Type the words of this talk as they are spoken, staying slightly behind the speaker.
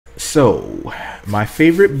So, my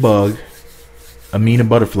favorite bug, Amina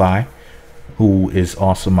Buddafly, who is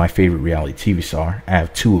also my favorite reality TV star. I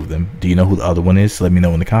have 2 of them. Do you know who the other one is? Let me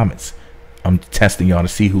know in the comments. I'm testing y'all to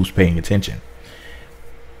see who's paying attention.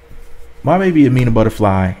 My baby Amina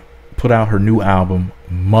Buddafly put out her new album,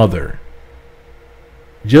 Mother,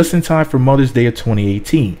 just in time for Mother's Day of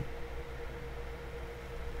 2018.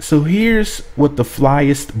 So here's what the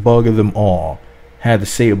flyest bug of them all had to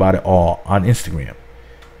say about it all on Instagram.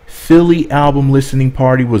 Philly album listening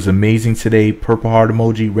party was amazing today. Purple heart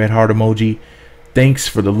emoji, red heart emoji. Thanks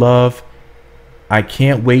for the love. I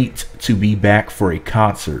can't wait to be back for a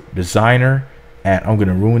concert. Designer at, I'm going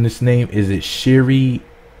to ruin this name. Is it Sherry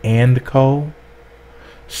and Co?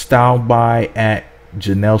 Styled by at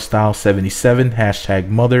Janelle Style 77. Hashtag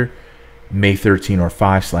mother. May 13 or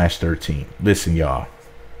 5/13. Listen, y'all.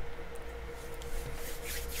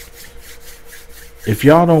 If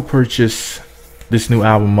y'all don't purchase this new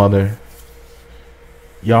album, Mother,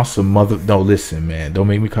 y'all some mother. No, listen, man. Don't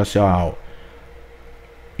make me cuss y'all out.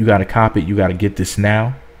 You gotta cop it. You gotta get this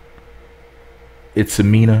now. It's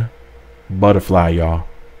Amina Buddafly, y'all.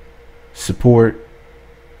 Support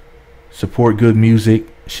good music.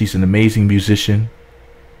 She's an amazing musician.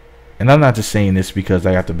 And I'm not just saying this because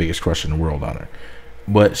I got the biggest crush in the world on her.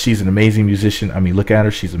 But she's an amazing musician. I mean, look at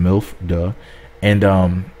her. She's a MILF, duh.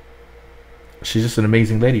 And she's just an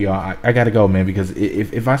amazing lady, y'all. I gotta go, man, because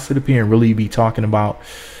if I sit up here and really be talking about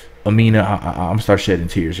Amina, I'm start shedding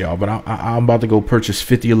tears, y'all. But I'm about to go purchase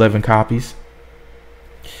 5011 copies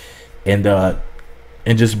and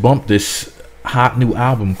just bump this hot new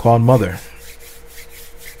album called Mother.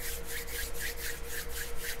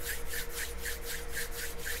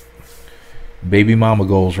 Baby mama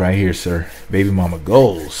goals right here, sir. Baby mama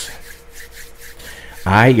goals.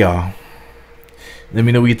 Alright, y'all. Let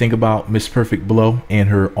me know what you think about Miss Perfect Blow and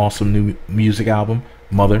her awesome new music album,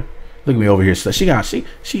 Mother. Look at me over here. She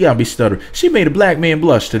got me stutter. She made a black man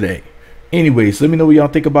blush today. Anyways, let me know what y'all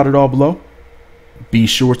think about it all below. Be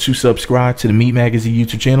sure to subscribe to the Meat Magazine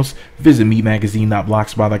YouTube channels. Visit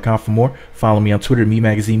meatmagazine.blogspot.com for more. Follow me on Twitter, Meat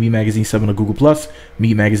Magazine, Meat Magazine 7 on Google+,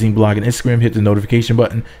 Meat Magazine blog and Instagram. Hit the notification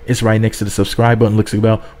button. It's right next to the subscribe button. Looks like a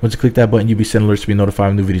bell. Once you click that button, you'll be sent alerts to be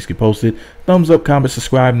notified when new videos get posted. Thumbs up, comment,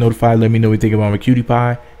 subscribe, notify. Let me know what you think about my cutie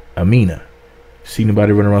pie, Amina. See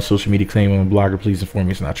anybody running around social media claiming I'm a blogger? Please inform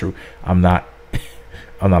me it's not true. I'm not.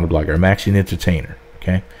 I'm not a blogger. I'm actually an entertainer.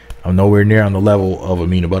 Okay. I'm nowhere near on the level of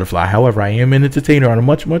Amina Buddafly. However, I am an entertainer on a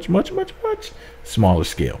much smaller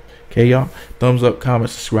scale. Okay, y'all? Thumbs up,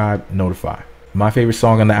 comment, subscribe, notify. My favorite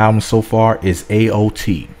song on the album so far is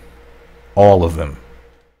AOT. All of them.